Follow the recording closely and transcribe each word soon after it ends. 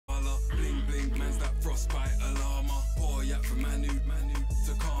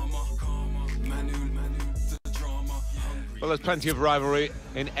Well, there's plenty of rivalry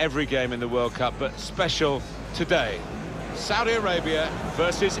in every game in the World Cup, but special today. Saudi Arabia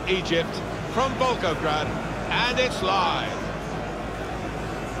versus Egypt from Volgograd, and it's live.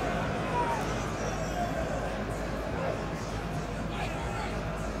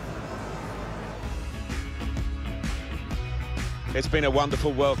 It's been a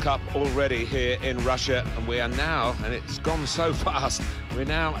wonderful World Cup already here in Russia, and we are now, and it's gone so fast, we're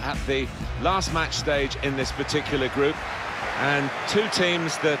now at the last match stage in this particular group, and two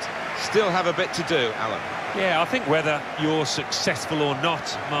teams that still have a bit to do, Alan. Yeah, I think whether you're successful or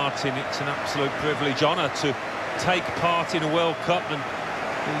not, Martin, it's an absolute privilege, honour to take part in a World Cup, and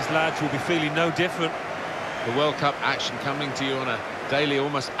these lads will be feeling no different. The World Cup action coming to you on a daily,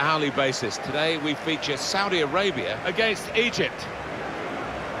 almost hourly basis. Today we feature Saudi Arabia against Egypt.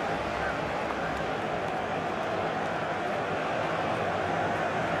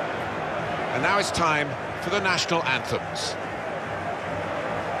 And now it's time for the national anthems.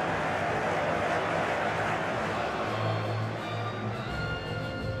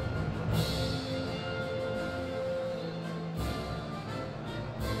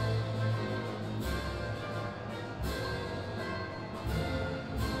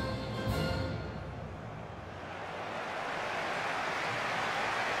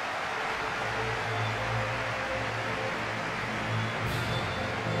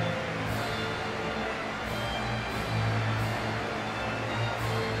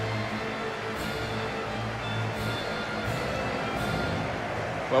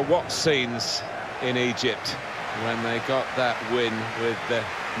 Well, what scenes in Egypt when they got that win with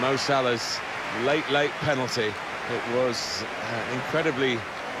Mo Salah's late penalty. It was an incredibly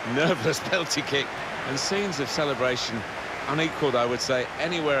nervous penalty kick, and scenes of celebration unequalled, I would say,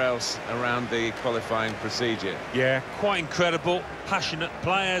 anywhere else around the qualifying procedure. Yeah, quite incredible. Passionate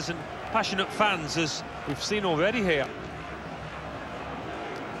players and passionate fans, as we've seen already here.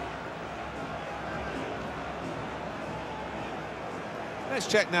 Let's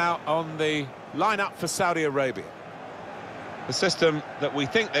check now on the lineup for Saudi Arabia. The system that we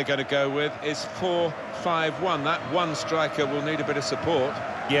think they're going to go with is 4-5-1. That one striker will need a bit of support.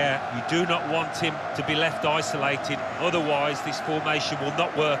 Yeah, you do not want him to be left isolated, otherwise this formation will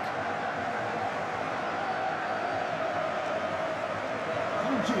not work.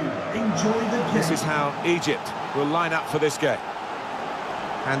 Thank you. Enjoy the game. This is how Egypt will line up for this game.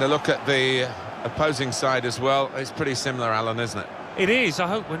 And a look at the opposing side as well. It's pretty similar, Alan, isn't it? It is. I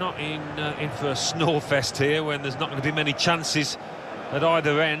hope we're not in for a snore fest here when there's not going to be many chances at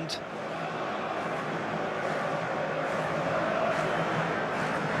either end.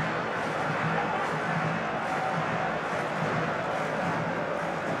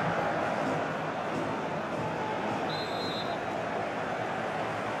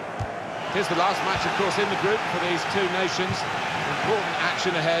 Here's the last match, of course, in the group for these two nations. Important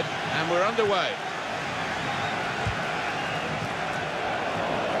action ahead, and we're underway.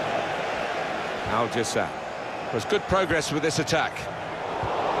 Al Jassam. There's good progress with this attack,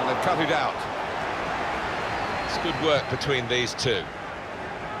 and they've cut it out. It's good work between these two.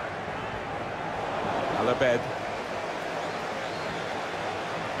 Al-Abed.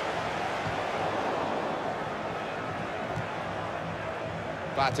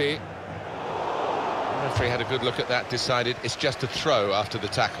 Fati. The referee had a good look at that, decided it's just a throw after the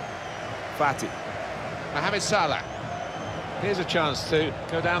tackle. Fati. Mohamed Salah. Here's a chance to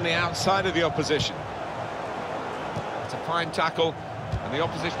go down the outside of the opposition. It's a fine tackle, and the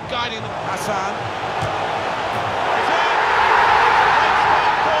opposition guiding them. Hassan. It's in! Great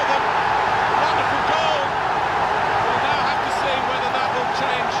start for them. Wonderful goal. We'll now have to see whether that will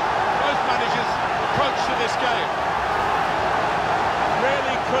change both managers' approach to this game.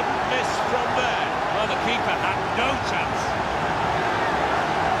 Really couldn't miss from there. Well, the keeper had no chance.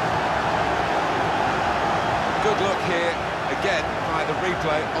 Good look here. Again, by the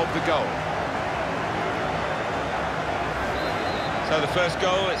replay of the goal. So the first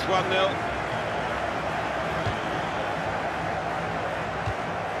goal, it's 1-0.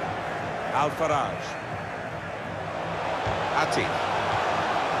 Al-Faraj. Ati.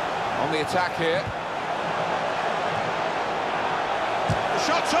 On the attack here. The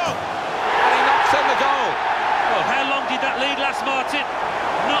shot's on! And he knocks in the goal. Well, how long did that lead last, Martin?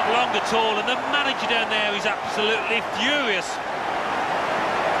 Not long at all, and the manager down there is absolutely furious.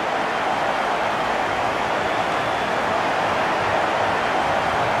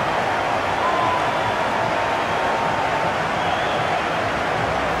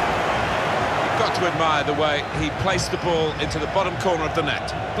 You've got to admire the way he placed the ball into the bottom corner of the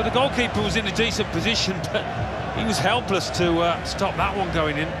net. But the goalkeeper was in a decent position, but he was helpless to stop that one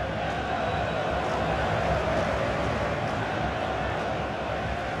going in.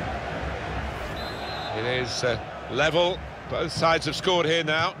 is level. Both sides have scored here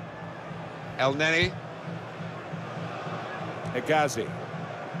now. El Neni. Hegazi.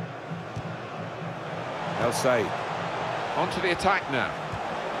 El Said. On to the attack now.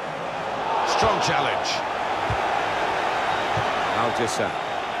 Strong challenge. Al Jissa.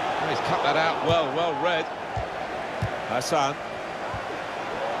 He's cut that out well read. Hassan.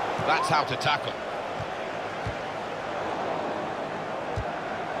 That's how to tackle.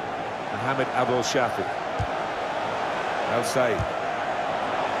 Mohamed Abul Shafi. El Said.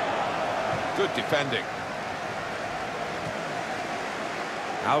 Good defending.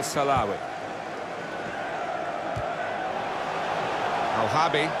 Al Salawi. Al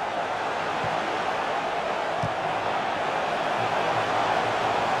Habi.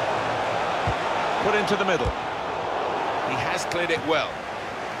 Put into the middle. He has cleared it well.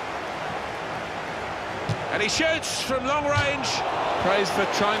 And he shoots from long range. Praise for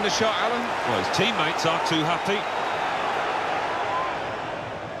trying the shot, Alan. Well, his teammates aren't too happy.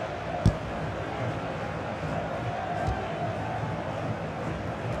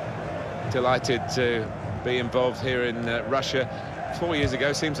 Delighted to be involved here in Russia. 4 years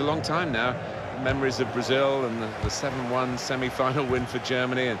ago, seems a long time now. Memories of Brazil and the 7-1 semi-final win for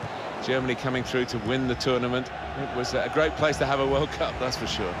Germany, and Germany coming through to win the tournament. It was a great place to have a World Cup, that's for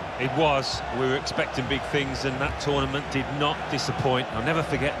sure. It was. We were expecting big things, and that tournament did not disappoint. I'll never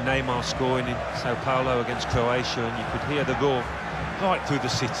forget Neymar scoring in Sao Paulo against Croatia, and you could hear the roar right through the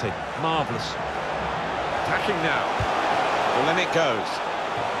city. Marvellous. Attacking now. Well, then it goes.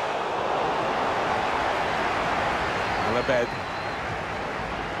 Al-Abed.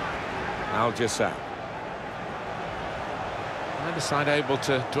 Al Jissa. Neither side able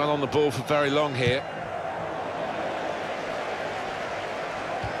to dwell on the ball for very long here.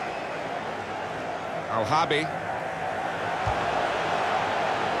 Al Habi.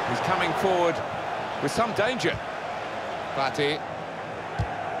 He's coming forward with some danger. Fati.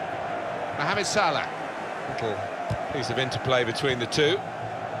 Mohamed Salah. Little piece of interplay between the two.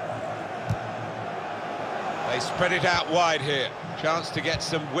 They spread it out wide here. Chance to get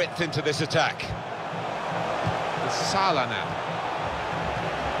some width into this attack. It's Salah now.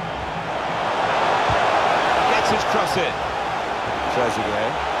 Gets his cross in.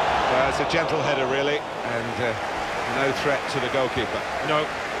 Trezeguet. It's a gentle header, really, and no threat to the goalkeeper. No,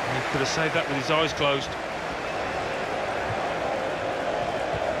 he could have saved that with his eyes closed.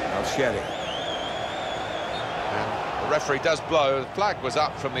 Al-Sheri. And the referee does blow. The flag was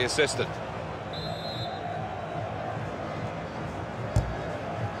up from the assistant.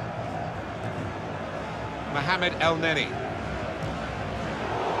 Mohamed El Neni.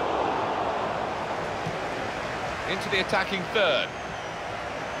 Into the attacking third.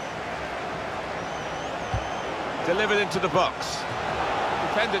 Delivered into the box.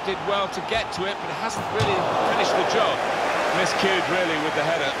 Defender did well to get to it, but hasn't really finished the job. Miscued, really, with the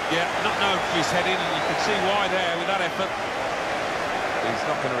header. Yeah, not known for his heading, and you can see why there with that effort. He's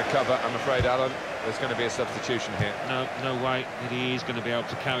not going to recover, I'm afraid, Alan. There's going to be a substitution here. No way that he is going to be able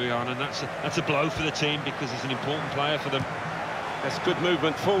to carry on, and that's a blow for the team because he's an important player for them. That's good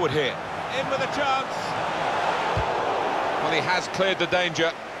movement forward here. In with a chance. Well, he has cleared the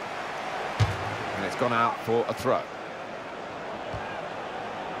danger. And it's gone out for a throw.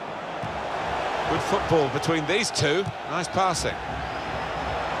 Good football between these two. Nice passing.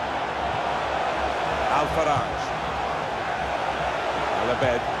 Al-Faraj.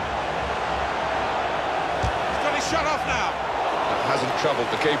 Al-Abed. He's got his shot off now. That hasn't troubled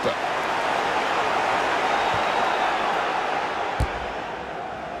the keeper.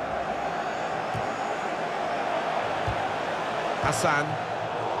 Hassan.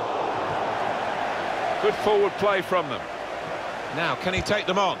 Good forward play from them. Now, can he take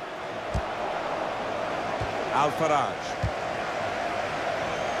them on? Al-Faraj.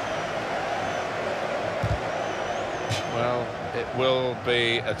 Well, it will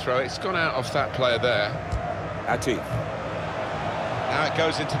be a throw. It's gone out off that player there. Atif. Now it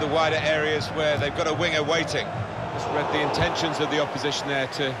goes into the wider areas where they've got a winger waiting. Just read the intentions of the opposition there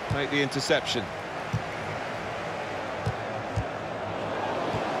to make the interception.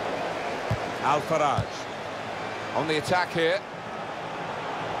 Al-Faraj. On the attack here.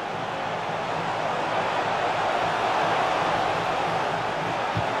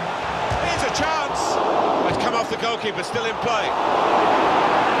 Here's a chance. Oh, it's come off the goalkeeper, still in play.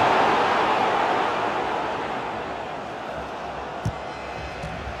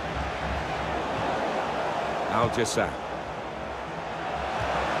 Al Jissa.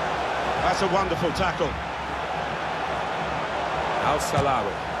 That's a wonderful tackle. Al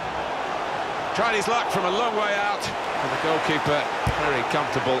Salawi. Tried his luck from a long way out, and the goalkeeper very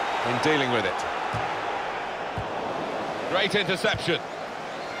comfortable in dealing with it. Great interception.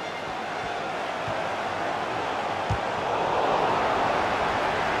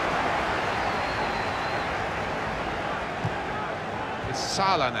 It's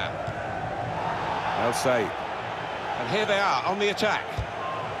Salah now. They'll say. And here they are on the attack.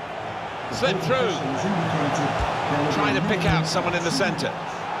 Slip through. Trying to pick out someone in the centre.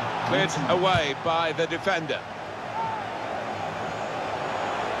 Cleared away by the defender.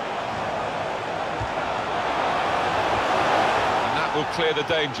 And that will clear the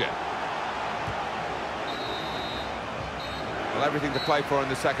danger. Well, everything to play for in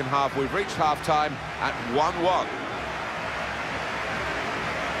the second half. We've reached half-time at 1-1.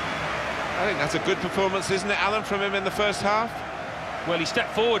 I think that's a good performance, isn't it, Alan, from him in the first half? Well, he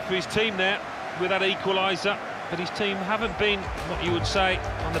stepped forward for his team there with that equaliser, but his team haven't been, what you would say,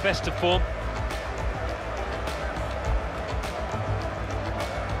 on the best of form.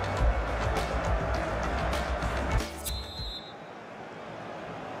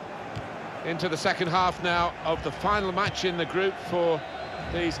 Into the second half now of the final match in the group for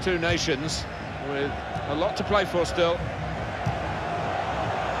these two nations, with a lot to play for still.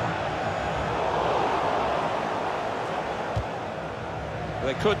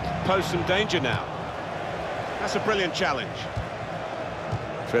 They could pose some danger now. That's a brilliant challenge.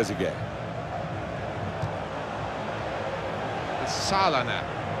 Trezeguet. It's Salah now.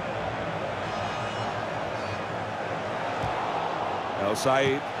 El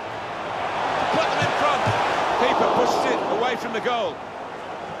Said. Put them in front. Keeper pushes it away from the goal.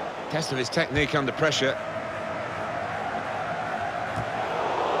 Test of his technique under pressure.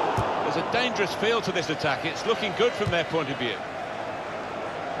 There's a dangerous feel to this attack. It's looking good from their point of view.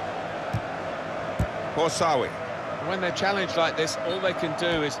 Sawi. When they're challenged like this, all they can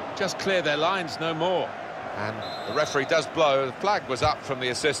do is just clear their lines, no more. And the referee does blow. The flag was up from the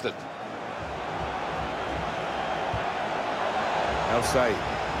assistant. El Said.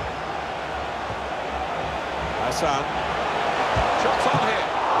 Hassan. Shots on here.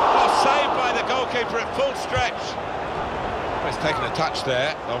 Oh, saved by the goalkeeper at full stretch. Well, he's taken a touch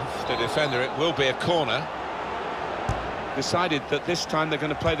there off the defender. It will be a corner. Decided that this time they're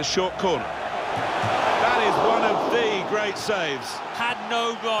going to play the short corner. That is one of the great saves. Had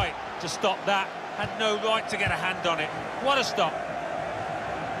no right to stop that. Had no right to get a hand on it. What a stop.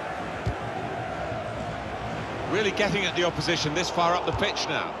 Really getting at the opposition this far up the pitch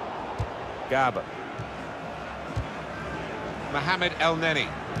now. Garber. Mohamed El Neni.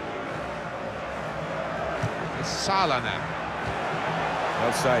 It's Salah now.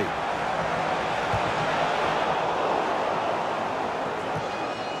 El Said.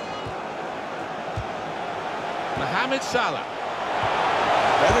 Mohamed Salah.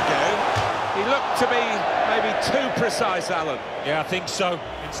 There we go. He looked to be maybe too precise, Alan. Yeah, I think so.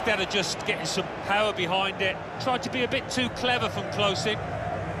 Instead of just getting some power behind it, tried to be a bit too clever from close in.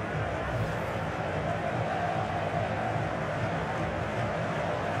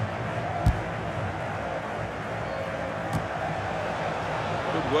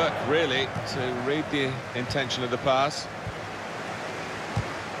 Good work, really, to read the intention of the pass.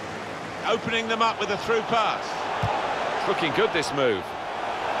 Opening them up with a through pass. It's looking good, this move.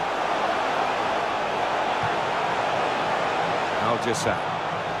 Al-Jassam.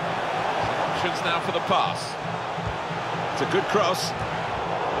 Options now for the pass. It's a good cross.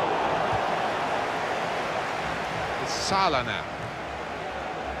 It's Salah now.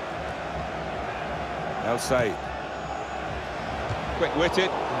 El Said. Quick-witted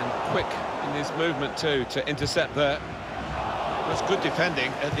and quick in his movement too to intercept there. That's good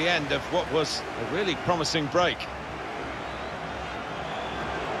defending at the end of what was a really promising break.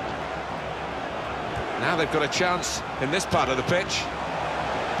 Now they've got a chance in this part of the pitch.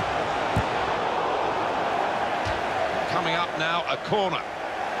 Coming up now, a corner.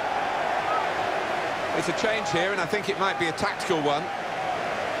 It's a change here, and I think it might be a tactical one.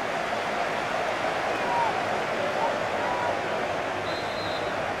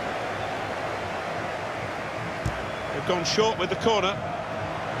 They've gone short with the corner.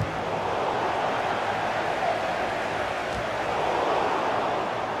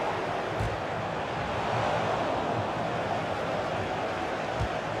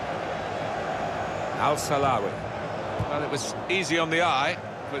 Al-Salawi. Well, it was easy on the eye,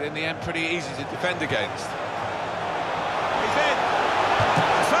 but in the end pretty easy to defend against. He's in!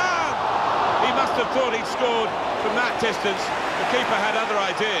 Hassan! He must have thought he'd scored from that distance. The keeper had other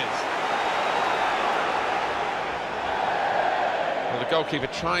ideas. Well, the goalkeeper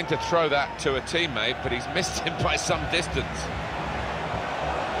trying to throw that to a teammate, but he's missed him by some distance.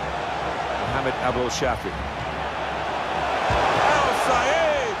 Mohamed Abou Shafi.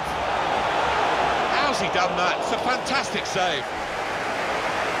 How's he done that. It's a fantastic save.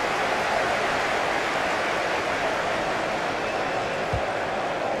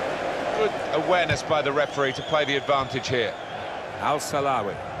 Good awareness by the referee to play the advantage here.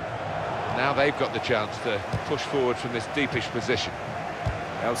 Al-Salawi. Now they've got the chance to push forward from this deepish position.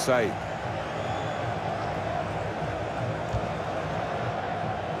 El Said.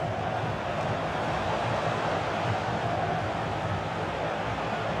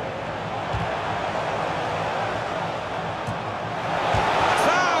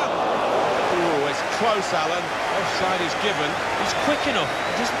 Close, Alan. Offside is given. He's quick enough.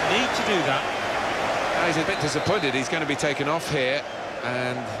 He doesn't need to do that. Now he's a bit disappointed. He's going to be taken off here,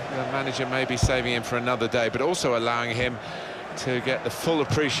 and the manager may be saving him for another day, but also allowing him to get the full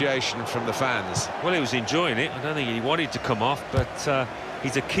appreciation from the fans. Well, he was enjoying it. I don't think he wanted to come off, but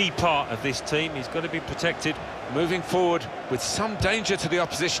he's a key part of this team. He's got to be protected. Moving forward with some danger to the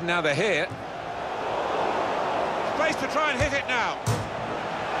opposition now they're here. Space to try and hit it now.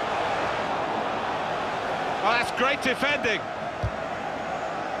 Oh, that's great defending.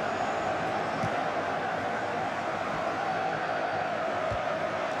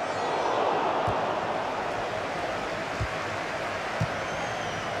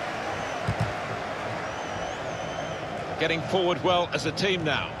 Getting forward well as a team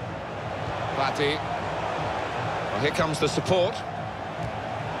now. Fati. Well, here comes the support. He's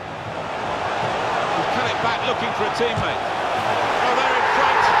cut it back looking for a teammate. Oh, they're in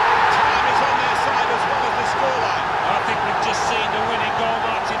front. Time is on their side as well as the scoreline. I think we've just seen the winning goal,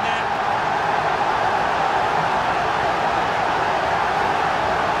 Martin, there.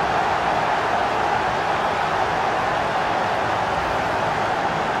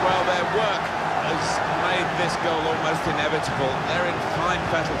 Well, their work has made this goal almost inevitable. They're in fine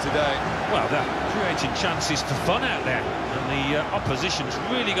fettle today. Well, they're creating chances for fun out there, and the opposition's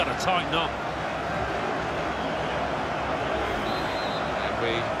really got to tighten up. And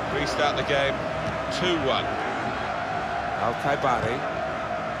we restart the game 2-1. Al-Kaibari.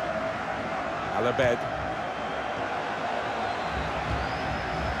 Al-Abed.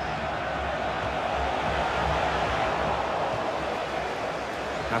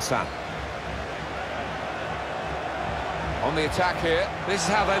 Hassan. On the attack here. This is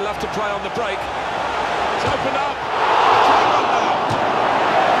how they love to play on the break. It's opened up. 2-1 now.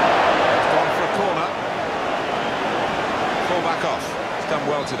 It's gone for a corner. Fall back off. He's done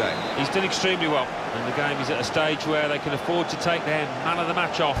well today. He's done extremely well, and the game is at a stage where they can afford to take their man of the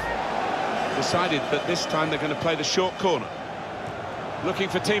match off. Decided that this time they're going to play the short corner. Looking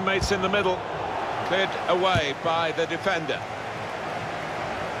for teammates in the middle. Cleared away by the defender.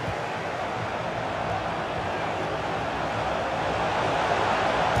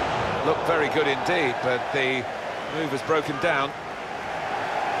 Looked very good indeed, but the move has broken down.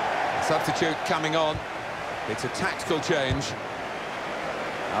 Substitute coming on. It's a tactical change.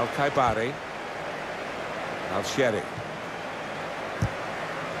 Al-Kaibari. Al-Sheri.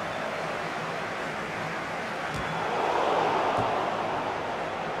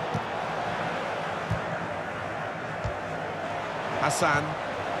 Hassan.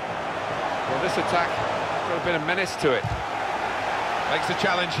 Well, this attack got a bit of menace to it. Makes the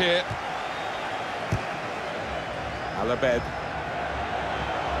challenge here. Al-Abed.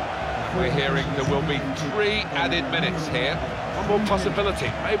 We're hearing there will be 3 added minutes here. One more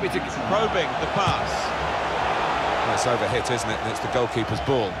possibility, maybe to probing the pass. That's overhit, isn't it? And it's the goalkeeper's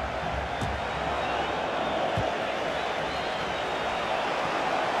ball.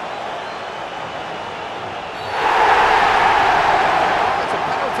 It's a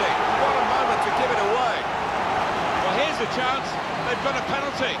penalty. What a moment to give it away. Well, here's the chance. They've got a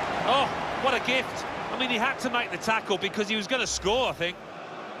penalty. Oh, what a gift. I mean, he had to make the tackle because he was going to score, I think.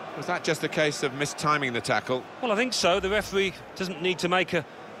 Was that just a case of mistiming the tackle? Well, I think so. The referee doesn't need to make a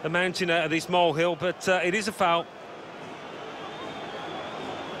mountain out of this molehill, but it is a foul.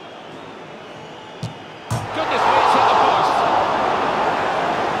 Goodness me, it's hit the post.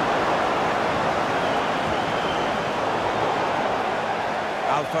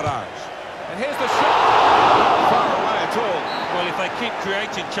 Al-Faraj. And here's the shot. Not far away at all. Well, if they keep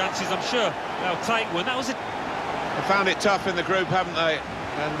creating chances, I'm sure they'll take one. That was a... They found it tough in the group, haven't they?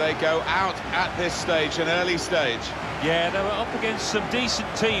 And they go out at this stage, an early stage. Yeah, they were up against some decent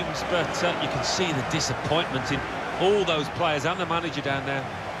teams, but you can see the disappointment in all those players and the manager down there.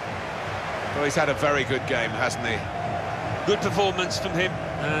 Well, he's had a very good game, hasn't he? Good performance from him,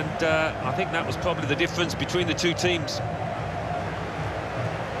 and I think that was probably the difference between the two teams.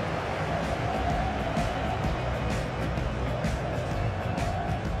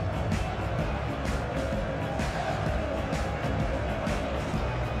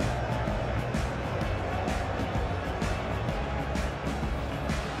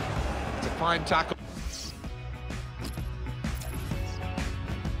 Fine tackle.